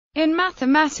In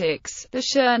mathematics, the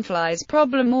Schoenflies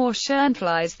problem or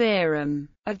Schoenflies theorem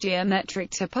of geometric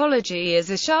topology is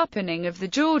a sharpening of the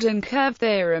Jordan curve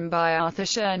theorem by Arthur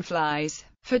Schoenflies.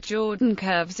 For Jordan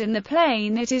curves in the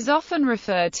plane, it is often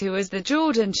referred to as the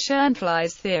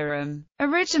Jordan-Schoenflies theorem.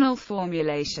 Original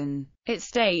formulation. It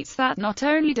states that not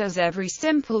only does every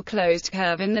simple closed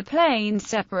curve in the plane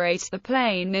separate the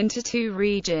plane into two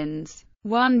regions,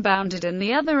 one bounded and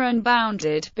the other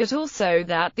unbounded, but also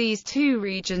that these two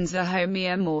regions are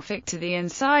homeomorphic to the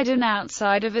inside and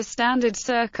outside of a standard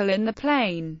circle in the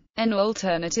plane. An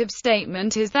alternative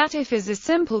statement is that if is a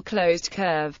simple closed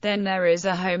curve, then there is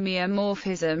a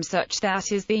homeomorphism such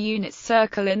that is the unit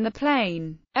circle in the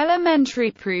plane.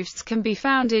 Elementary proofs can be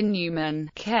found in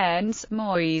Newman, Cairns,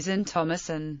 Moyes and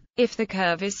Thomason. If the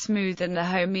curve is smooth, then the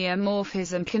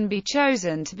homeomorphism can be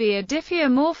chosen to be a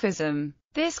diffeomorphism.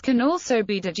 This can also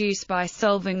be deduced by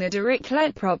solving the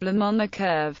Dirichlet problem on the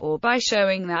curve, or by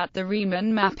showing that the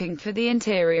Riemann mapping for the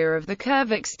interior of the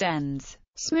curve extends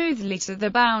smoothly to the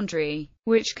boundary,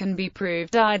 which can be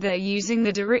proved either using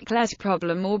the Dirichlet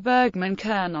problem or Bergman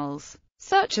kernels.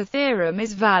 Such a theorem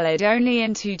is valid only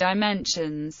in 2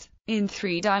 dimensions. In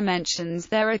 3 dimensions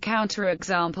there are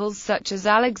counterexamples such as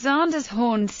Alexander's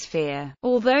horn sphere.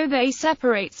 Although they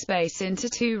separate space into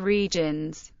 2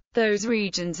 regions, those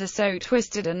regions are so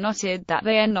twisted and knotted that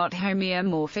they are not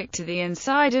homeomorphic to the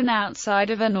inside and outside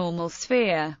of a normal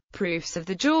sphere. Proofs of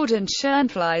the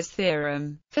Jordan-Schoenflies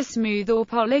theorem. For smooth or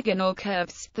polygonal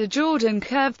curves, the Jordan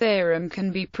curve theorem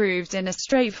can be proved in a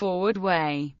straightforward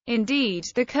way. Indeed,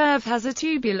 the curve has a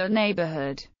tubular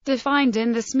neighborhood, defined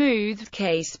in the smooth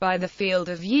case by the field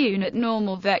of unit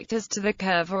normal vectors to the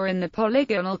curve, or in the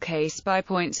polygonal case by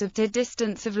points of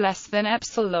distance of less than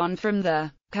epsilon from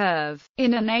the curve.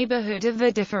 In a neighborhood of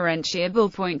the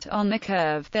differentiable point on the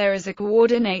curve, there is a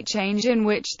coordinate change in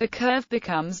which the curve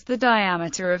becomes the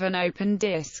diameter of an open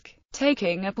disk.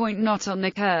 Taking a point not on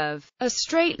the curve, a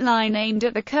straight line aimed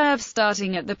at the curve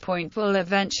starting at the point will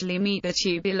eventually meet the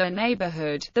tubular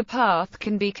neighborhood. The path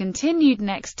can be continued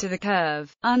next to the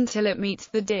curve until it meets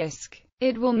the disk.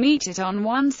 It will meet it on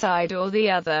one side or the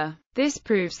other. This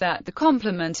proves that the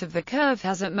complement of the curve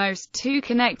has at most 2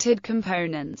 connected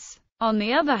components. On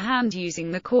the other hand,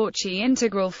 using the Cauchy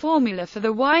integral formula for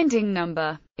the winding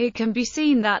number, it can be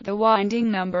seen that the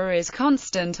winding number is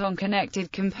constant on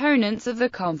connected components of the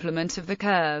complement of the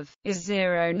curve, is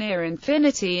 0 near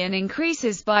infinity and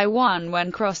increases by 1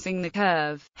 when crossing the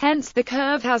curve. Hence the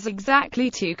curve has exactly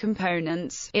 2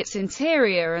 components, its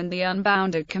interior and the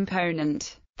unbounded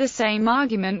component. The same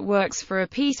argument works for a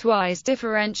piecewise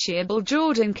differentiable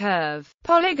Jordan curve.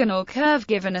 Polygonal curve.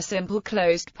 Given a simple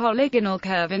closed polygonal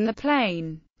curve in the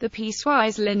plane, the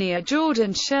piecewise linear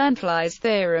Jordan-Schoenflies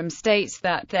theorem states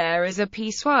that there is a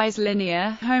piecewise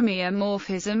linear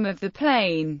homeomorphism of the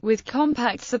plane, with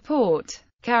compact support,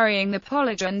 carrying the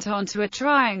polygon onto a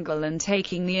triangle and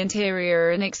taking the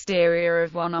interior and exterior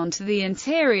of one onto the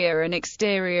interior and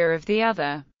exterior of the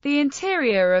other. The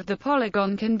interior of the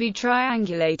polygon can be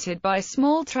triangulated by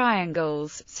small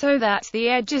triangles, so that the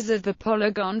edges of the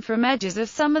polygon form edges of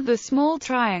some of the small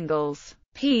triangles.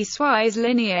 Piecewise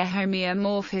linear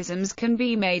homeomorphisms can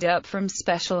be made up from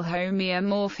special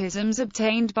homeomorphisms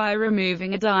obtained by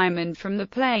removing a diamond from the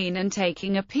plane and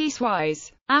taking a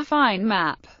piecewise affine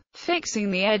map, fixing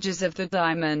the edges of the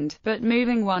diamond, but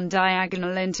moving one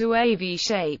diagonal into a V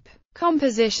shape.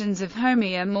 Compositions of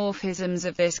homeomorphisms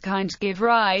of this kind give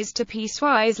rise to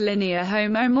piecewise linear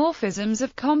homomorphisms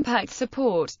of compact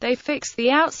support. They fix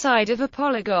the outside of a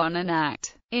polygon and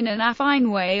act in an affine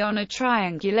way on a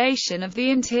triangulation of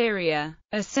the interior.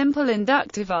 A simple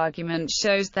inductive argument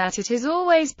shows that it is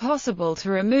always possible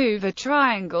to remove a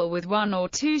triangle with 1 or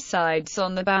 2 sides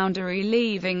on the boundary,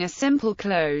 leaving a simple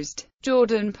closed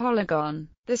Jordan polygon.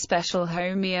 The special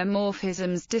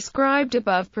homeomorphisms described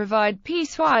above provide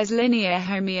piecewise linear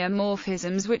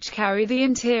homeomorphisms which carry the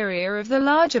interior of the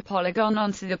larger polygon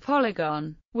onto the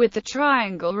polygon, with the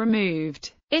triangle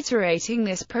removed. Iterating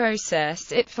this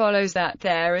process, it follows that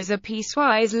there is a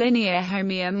piecewise linear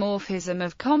homeomorphism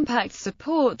of compact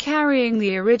support carrying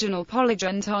the original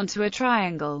polygon onto a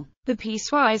triangle. The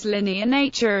piecewise linear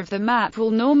nature of the map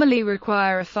will normally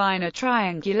require a finer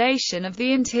triangulation of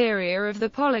the interior of the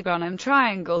polygon and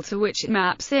triangle to which it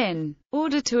maps in,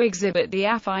 order to exhibit the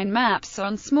affine maps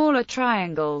on smaller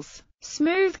triangles.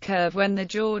 Smooth curve. When the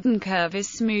Jordan curve is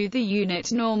smooth, the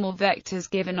unit normal vectors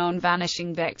given on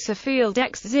vanishing vector field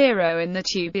x0 in the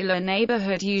tubular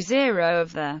neighborhood u0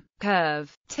 of the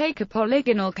Curve. Take a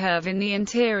polygonal curve in the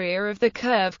interior of the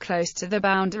curve close to the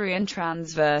boundary and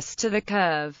transverse to the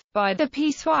curve. By the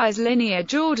piecewise linear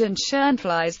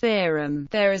Jordan-Schoenflies theorem,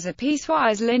 there is a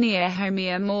piecewise linear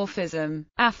homeomorphism,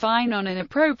 affine on an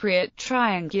appropriate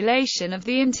triangulation of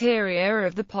the interior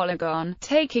of the polygon,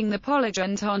 taking the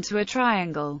polygont onto a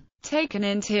triangle. Take an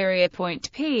interior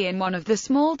point P in one of the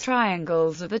small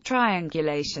triangles of the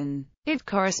triangulation. It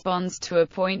corresponds to a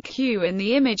point Q in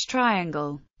the image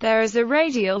triangle. There is a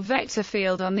radial vector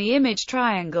field on the image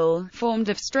triangle, formed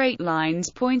of straight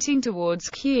lines pointing towards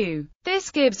Q.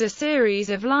 This gives a series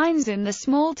of lines in the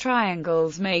small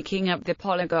triangles making up the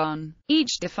polygon.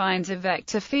 Each defines a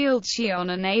vector field xi on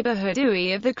a neighborhood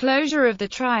UI of the closure of the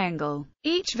triangle.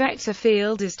 Each vector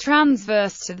field is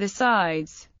transverse to the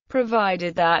sides,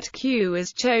 provided that Q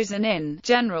is chosen in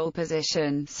general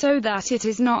position, so that it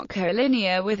is not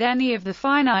collinear with any of the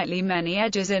finitely many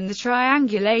edges in the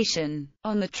triangulation.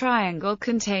 On the triangle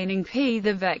containing P,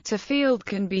 the vector field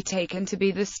can be taken to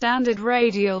be the standard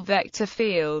radial vector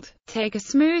field. Take a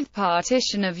smooth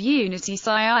partition of unity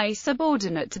psi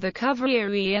subordinate to the cover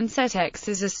UI and set X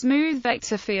as a smooth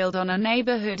vector field on a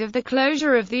neighborhood of the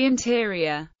closure of the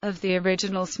interior of the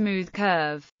original smooth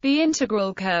curve. The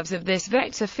integral curves of this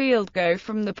vector field go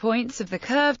from the points of the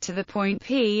curve to the point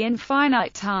P in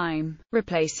finite time,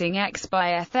 replacing X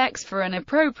by Fx for an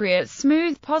appropriate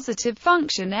smooth positive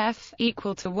function f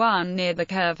equal to 1 near the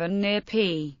curve and near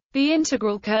P. The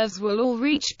integral curves will all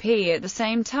reach P at the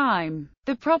same time.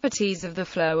 The properties of the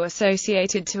flow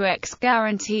associated to X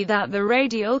guarantee that the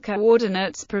radial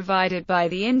coordinates provided by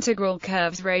the integral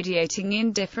curves radiating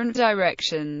in different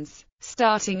directions,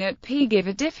 starting at P, give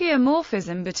a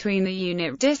diffeomorphism between the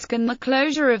unit disk and the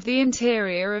closure of the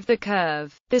interior of the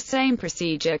curve. The same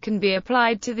procedure can be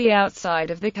applied to the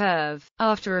outside of the curve.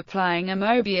 After applying a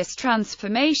Mobius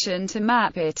transformation to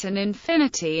map it an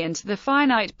infinity into the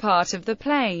finite part of the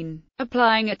plane,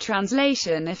 applying a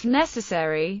translation if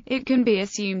necessary, it can be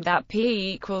assumed that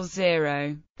P equals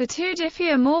 0. The two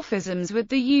diffeomorphisms with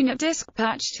the unit disk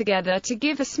patch together to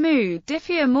give a smooth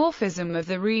diffeomorphism of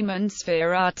the Riemann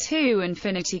sphere are 2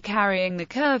 infinity carrying the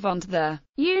curve onto the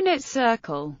unit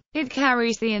circle. It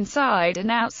carries the inside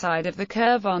and outside of the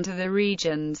curve onto the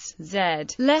regions z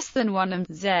less than 1 and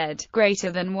z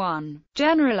greater than 1.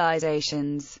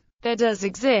 Generalizations. There does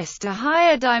exist a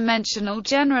higher dimensional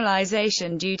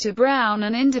generalization due to Brown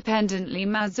and independently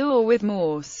Mazur with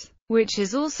Morse, which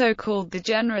is also called the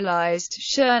Generalized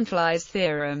Schoenflies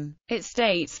theorem. It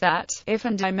states that, if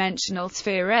an n-dimensional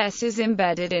sphere S is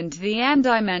embedded into the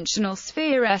n-dimensional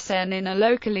sphere Sn in a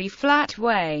locally flat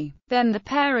way, then the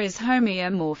pair is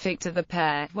homeomorphic to the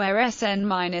pair, where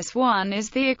Sn-1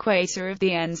 is the equator of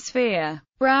the n-sphere.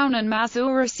 Brown and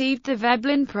Mazur received the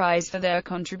Veblen Prize for their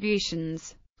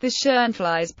contributions. The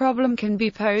Schoenflies problem can be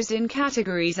posed in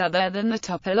categories other than the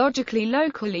topologically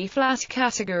locally flat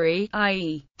category,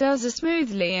 i.e., does a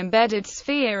smoothly embedded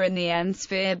sphere in the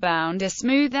n-sphere bound a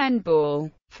smooth n-ball?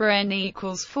 For n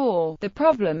equals 4, the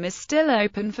problem is still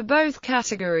open for both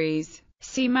categories.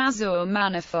 See Mazur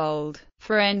manifold.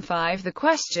 For n5 the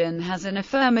question has an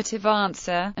affirmative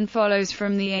answer, and follows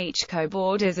from the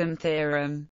H-cobordism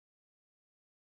theorem.